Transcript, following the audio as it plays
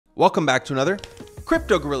Welcome back to another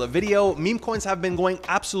Crypto Gorilla video. Meme coins have been going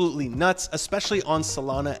absolutely nuts, especially on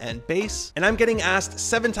Solana and Base. And I'm getting asked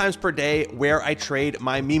 7 times per day where I trade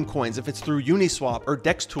my meme coins, if it's through Uniswap or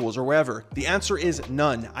Dex tools or wherever. The answer is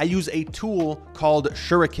none. I use a tool called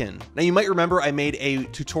Shuriken. Now you might remember I made a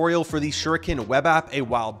tutorial for the Shuriken web app a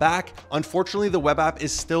while back. Unfortunately, the web app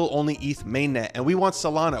is still only ETH mainnet and we want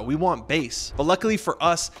Solana, we want Base. But luckily for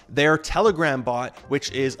us, their Telegram bot,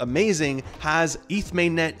 which is amazing, has ETH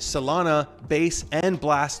mainnet, Solana, Base, and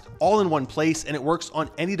Blast all in one place, and it works on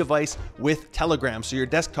any device with Telegram. So your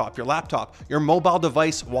desktop, your laptop, your mobile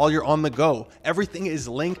device while you're on the go, everything is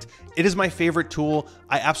linked. It is my favorite tool.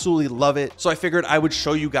 I absolutely love it. So I figured I would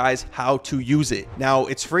show you guys how to use it. Now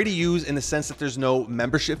it's free to use in the sense that there's no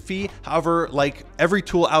membership fee. However, like every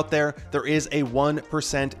tool out there, there is a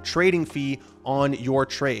 1% trading fee on your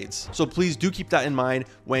trades. So please do keep that in mind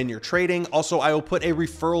when you're trading. Also, I will put a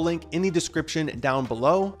referral link in the description down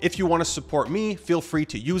below. If you want to support me, feel free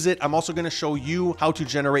to use it. I'm also going to show you how to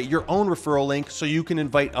generate your own referral link so you can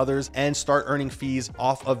invite others and start earning fees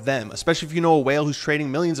off of them. Especially if you know a whale who's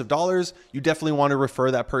trading millions of dollars, you definitely want to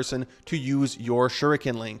refer that person to use your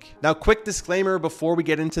Shuriken link. Now, quick disclaimer before we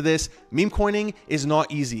get into this, meme coining is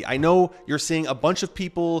not easy. I know you're seeing a bunch of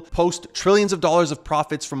people post trillions of dollars of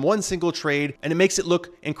profits from one single trade, and it makes it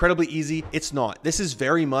look incredibly easy. It's not. This is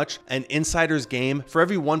very much an insider's game. For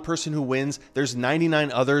every one person who wins, there's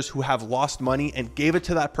 99 others who have lost money and gave it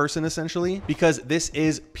to that person essentially, because this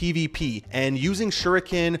is PvP, and using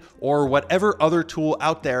Shuriken or whatever other tool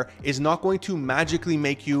out there is not going to magically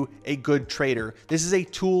make you a good trader. This is a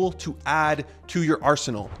tool to add to your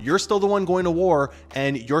arsenal. You're still the one going to war,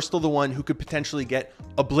 and you're still the one who could potentially get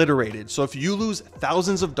obliterated. So if you lose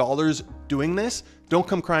thousands of dollars doing this, don't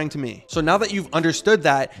come crying to me. So now that you've understood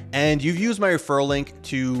that and you've used my referral link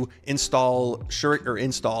to install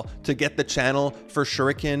to get the channel for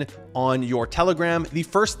Shuriken on your Telegram, the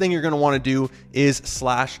first thing you're going to want to do is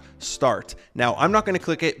 /start. Now, I'm not going to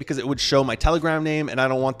click it because it would show my Telegram name and I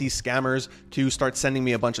don't want these scammers to start sending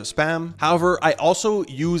me a bunch of spam. However, I also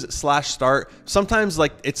use /start. Sometimes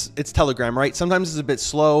like it's Telegram, right? Sometimes it's a bit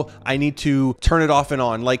slow. I need to turn it off and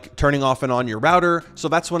on, like turning off and on your router. So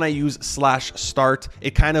that's when I use /start.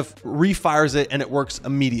 It kind of refires it and it works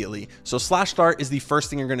immediately. So /start is the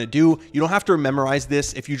first thing you're going to do. You don't have to memorize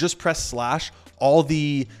this. If you just press /, all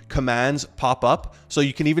the commands pop up. So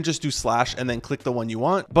you can even just do / and then click the one you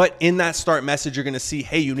want. But in that start message, you're going to see,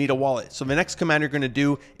 hey, you need a wallet. So the next command you're going to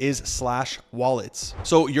do is /wallets.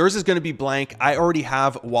 So yours is going to be blank. I already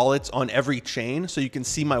have wallets on every chain, so you can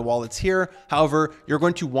see my wallets here. However, you're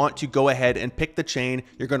going to want to go ahead and pick the chain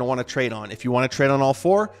you're going to want to trade on. If you want to trade on all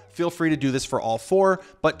 4, feel free to do this for all 4.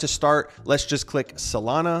 But to start, let's just click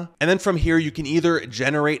Solana. And then from here, you can either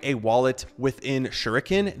generate a wallet within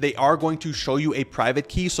Shuriken. They are going to show you a private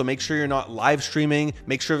key. So make sure you're not live streaming.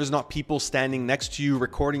 Make sure there's not people standing next to you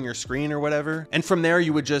recording your screen or whatever. And from there,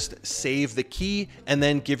 you would just save the key and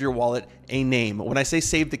then give your wallet a name. When I say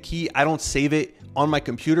save the key, I don't save it on my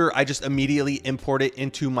computer. I just immediately import it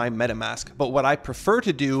into my MetaMask. But what I prefer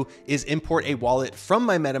to do is import a wallet from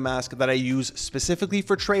my MetaMask that I use specifically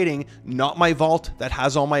for trading, not my vault that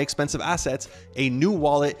has all my expensive assets, a new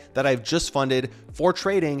wallet that I've just funded for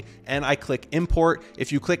trading, and I click import.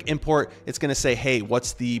 If you click import, it's going to say, hey,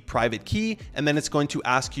 what's the private key? And then it's going to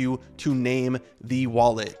ask you to name the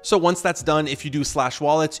wallet. So once that's done, if you do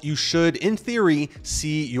 /wallets, you should, in theory,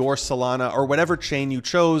 see your Solana or whatever chain you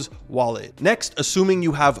chose wallet. Next, assuming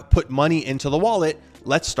you have put money into the wallet,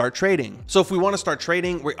 let's start trading. So if we want to start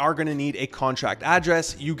trading, we are going to need a contract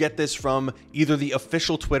address. You get this from either the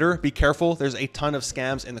official Twitter. Be careful. There's a ton of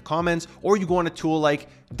scams in the comments, or you go on a tool like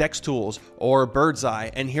Dex Tools or Bird's Eye,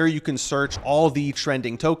 and here you can search all the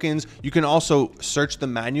trending tokens. You can also search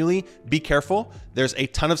them manually. Be careful. There's a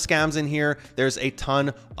ton of scams in here. There's a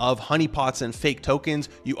ton of honeypots and fake tokens.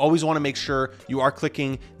 You always want to make sure you are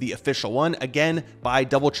clicking the official one, again, by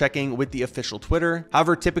double checking with the official Twitter.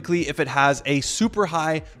 However, typically if it has a super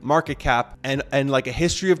high market cap and like a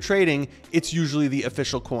history of trading, it's usually the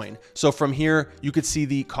official coin. So from here, you could see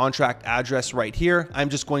the contract address right here. I'm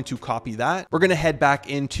just going to copy that. We're going to head back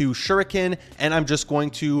into Shuriken, and I'm just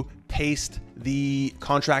going to paste the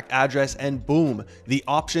contract address, and boom, the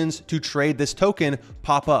options to trade this token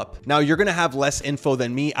pop up. Now you're going to have less info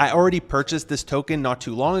than me. I already purchased this token not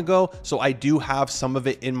too long ago, so I do have some of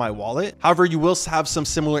it in my wallet. However, you will have some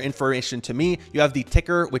similar information to me. You have the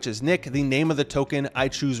ticker, which is Nick, the name of the token, I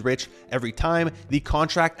choose rich every time, the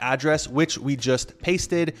contract address, which we just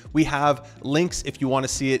pasted. We have links if you want to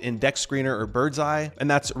see it in Dex Screener or Bird's Eye, and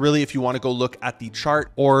that's really if you want to go look at the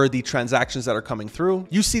chart or the transactions that are coming through.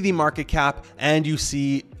 You see the market cap and you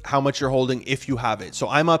see how much you're holding if you have it. So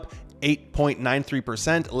I'm up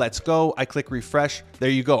 8.93%. Let's go. I click refresh. There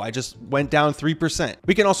you go. I just went down 3%.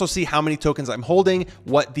 We can also see how many tokens I'm holding,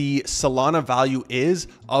 what the Solana value is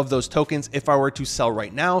of those tokens if I were to sell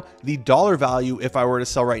right now, the dollar value if I were to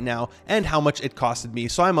sell right now, and how much it costed me.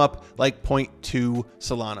 So I'm up like 0.2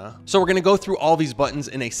 Solana. So we're going to go through all these buttons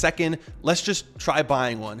in a second. Let's just try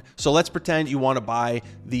buying one. So let's pretend you want to buy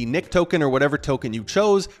the Nick token or whatever token you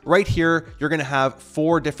chose. Right here, you're going to have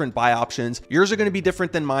 4 different buy options. Yours are going to be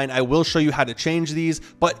different than mine. I will show you how to change these,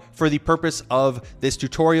 but for the purpose of this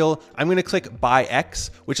tutorial, I'm going to click buy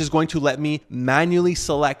X, which is going to let me manually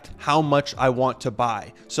select how much I want to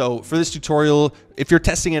buy. So for this tutorial, if you're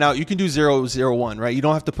testing it out, you can do 0.001, right? You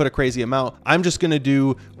don't have to put a crazy amount. I'm just going to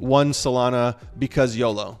do 1 Solana because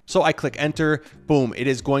YOLO. So I click enter, boom, it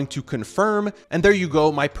is going to confirm. And there you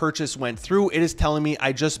go. My purchase went through. It is telling me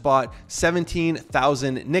I just bought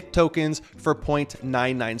 17,000 Nick tokens for 0.99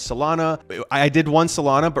 Solana. I did 1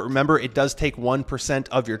 Solana, but remember it does take 1%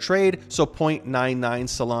 of your trade. So 0.99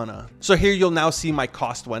 Solana. So here you'll now see my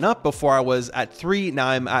cost went up. Before I was at 3, now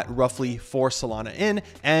I'm at roughly 4 Solana in,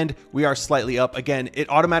 and we are slightly up. Again, it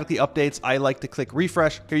automatically updates. I like to click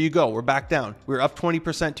refresh. Here you go. We're back down. We were up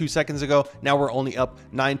 20% 2 seconds ago. Now we're only up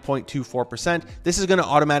 9.24%. This is going to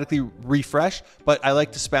automatically refresh, but I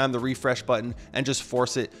like to spam the refresh button and just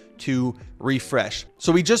force it to refresh.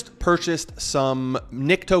 So we just purchased some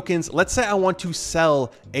Nick tokens. Let's say I want to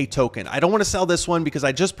sell a token. I don't want to sell this one because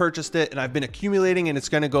I just purchased it and I've been accumulating and it's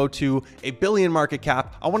going to go to a billion market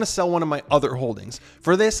cap. I want to sell one of my other holdings.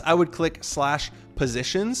 For this, I would click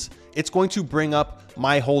 /positions. It's going to bring up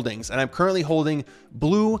my holdings, and I'm currently holding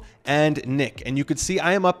Blue and Nick. And you could see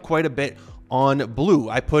I am up quite a bit on Blue.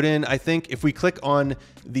 I put in, I think if we click on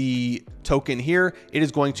the token here, it is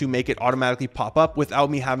going to make it automatically pop up without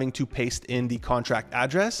me having to paste in the contract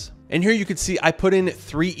address. And here you can see I put in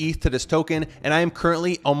 3 ETH to this token, and I am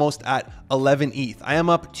currently almost at 11 ETH. I am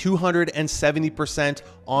up 270%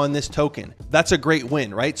 on this token. That's a great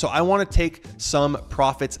win, right? So I want to take some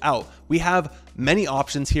profits out. We have many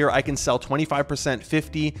options here. I can sell 25%,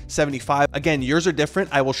 50, 75. Again, yours are different.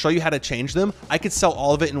 I will show you how to change them. I could sell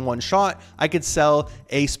all of it in one shot. I could sell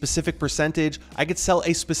a specific percentage. I could sell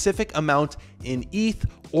a specific amount in ETH,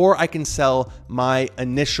 or I can sell my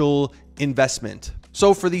initial investment.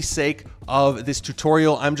 So for the sake of this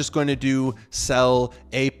tutorial, I'm just going to do sell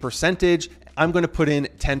a percentage. I'm going to put in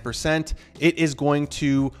 10%. It is going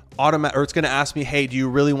to it's going to ask me, hey, do you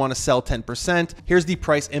really want to sell 10%? Here's the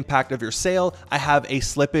price impact of your sale. I have a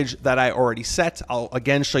slippage that I already set. I'll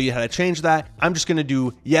again show you how to change that. I'm just going to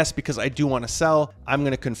do yes because I do want to sell. I'm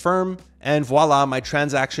going to confirm, and voila, my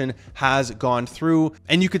transaction has gone through.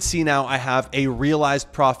 And you could see now I have a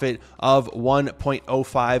realized profit of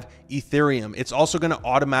 1.05 Ethereum. It's also going to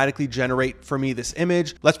automatically generate for me this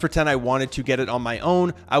image. Let's pretend I wanted to get it on my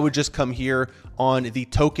own. I would just come here on the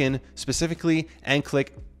token specifically and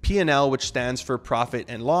click P&L, which stands for profit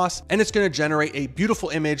and loss, and it's going to generate a beautiful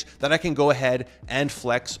image that I can go ahead and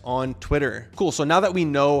flex on Twitter. Cool. So now that we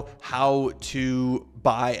know how to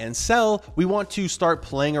buy and sell, we want to start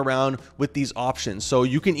playing around with these options. So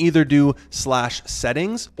you can either do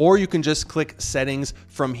 /settings, or you can just click settings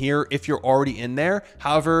from here if you're already in there.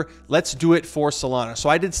 However, let's do it for Solana. So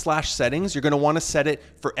I did /settings. You're going to want to set it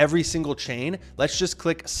for every single chain. Let's just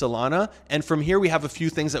click Solana. And from here, we have a few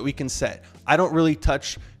things that we can set. I don't really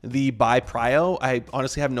touch the buy prio. I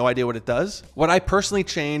honestly have no idea what it does. What I personally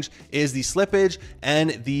change is the slippage and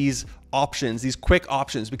these options, these quick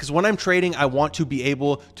options, because when I'm trading, I want to be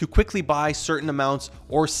able to quickly buy certain amounts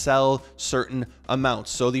or sell certain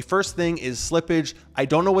amounts. So the first thing is slippage. I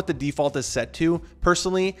don't know what the default is set to.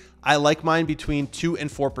 Personally, I like mine between 2 and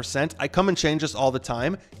 4%. I come and change this all the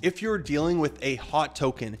time. If you're dealing with a hot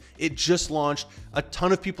token, it just launched, a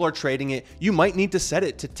ton of people are trading it, you might need to set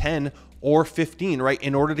it to 10 or 15, right,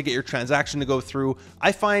 in order to get your transaction to go through.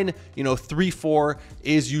 I find, 3, 4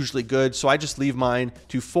 is usually good. So I just leave mine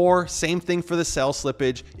to 4. Same thing for the sell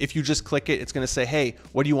slippage. If you just click it, it's going to say, hey,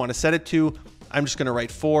 what do you want to set it to? I'm just going to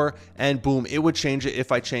write 4, and boom, it would change it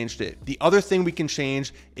if I changed it. The other thing we can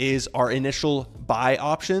change is our initial buy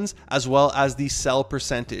options as well as the sell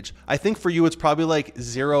percentage. I think for you, it's probably like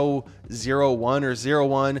 0.01 or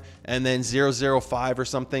 0.1 and then 0.05 or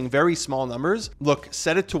something, very small numbers. Look,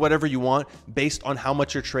 set it to whatever you want based on how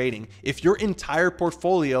much you're trading. If your entire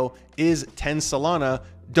portfolio is 10 Solana,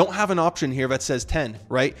 don't have an option here that says 10,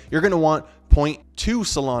 right? You're going to want 0.2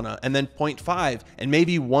 Solana and then 0.5 and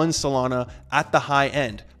maybe 1 Solana at the high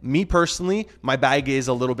end. Me personally, my bag is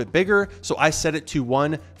a little bit bigger, so I set it to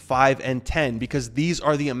 1, 5, and 10 because these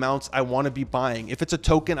are the amounts I want to be buying. If it's a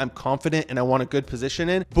token I'm confident and I want a good position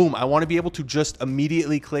in, boom, I want to be able to just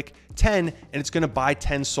immediately click 10 and it's going to buy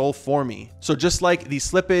 10 SOL for me. So just like the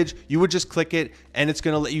slippage, you would just click it and it's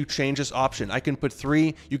going to let you change this option. I can put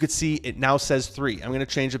 3. You could see it now says 3. I'm going to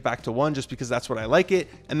change it back to 1 just because that's what I like it.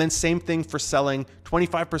 And then same thing for selling,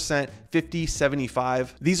 25%, 50,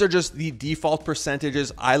 75. These are just the default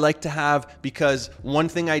percentages I like to have because one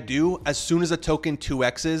thing I do, as soon as a token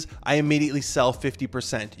 2x's, I immediately sell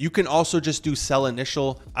 50%. You can also just do sell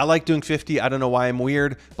initial. I like doing 50. I don't know why I'm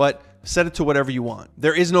weird, but set it to whatever you want.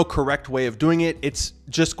 There is no correct way of doing it. It's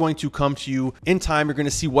just going to come to you in time. You're going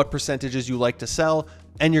to see what percentages you like to sell,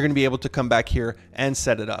 and you're going to be able to come back here and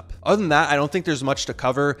set it up. Other than that, I don't think there's much to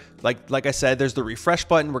cover. Like I said, there's the refresh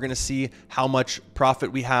button. We're going to see how much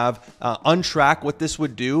profit we have. Untrack, what this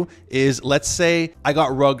would do is, let's say I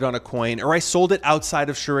got rugged on a coin or I sold it outside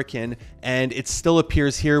of Shuriken and it still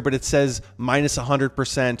appears here, but it says minus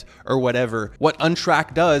 100% or whatever. What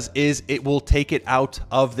untrack does is it will take it out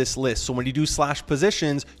of this list. So when you do slash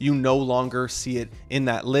positions, you no longer see it in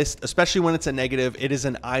that list, especially when it's a negative. It is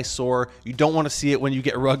an eyesore. You don't want to see it when you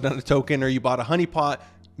get rugged on a token or you bought a honeypot.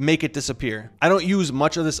 Make it disappear. I don't use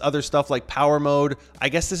much of this other stuff like power mode. I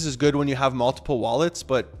guess this is good when you have multiple wallets,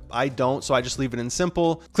 but I don't, so I just leave it in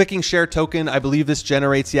simple. Clicking share token, I believe this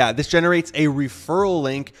generates, this generates a referral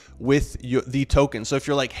link with the token. So if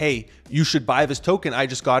you're like, hey, you should buy this token I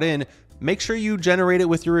just got in, make sure you generate it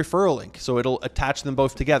with your referral link so it'll attach them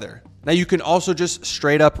both together. Now you can also just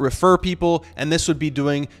straight up refer people, and this would be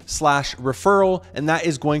doing slash referral, and that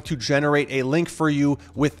is going to generate a link for you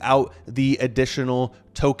without the additional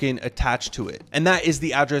token attached to it. And that is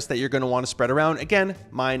the address that you're going to want to spread around. Again,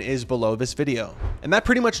 mine is below this video. And that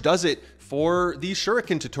pretty much does it for the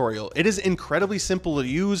Shuriken tutorial. It is incredibly simple to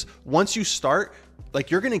use. Once you start,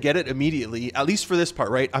 like, you're going to get it immediately, at least for this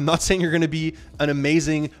part, right? I'm not saying you're going to be an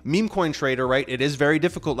amazing meme coin trader, right? It is very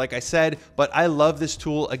difficult, like I said, but I love this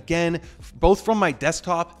tool. Again, both from my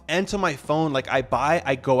desktop and to my phone. Like, I buy,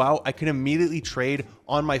 I go out, I can immediately trade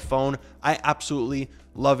on my phone. I absolutely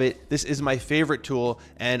love it. This is my favorite tool,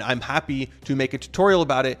 and I'm happy to make a tutorial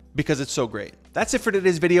about it because it's so great. That's it for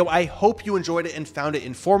today's video. I hope you enjoyed it and found it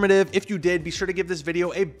informative. If you did, be sure to give this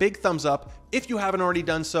video a big thumbs up. If you haven't already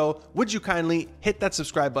done so, would you kindly hit that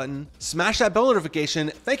subscribe button, smash that bell notification.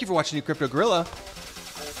 Thank you for watching, you Crypto Gorilla.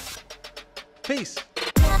 Peace.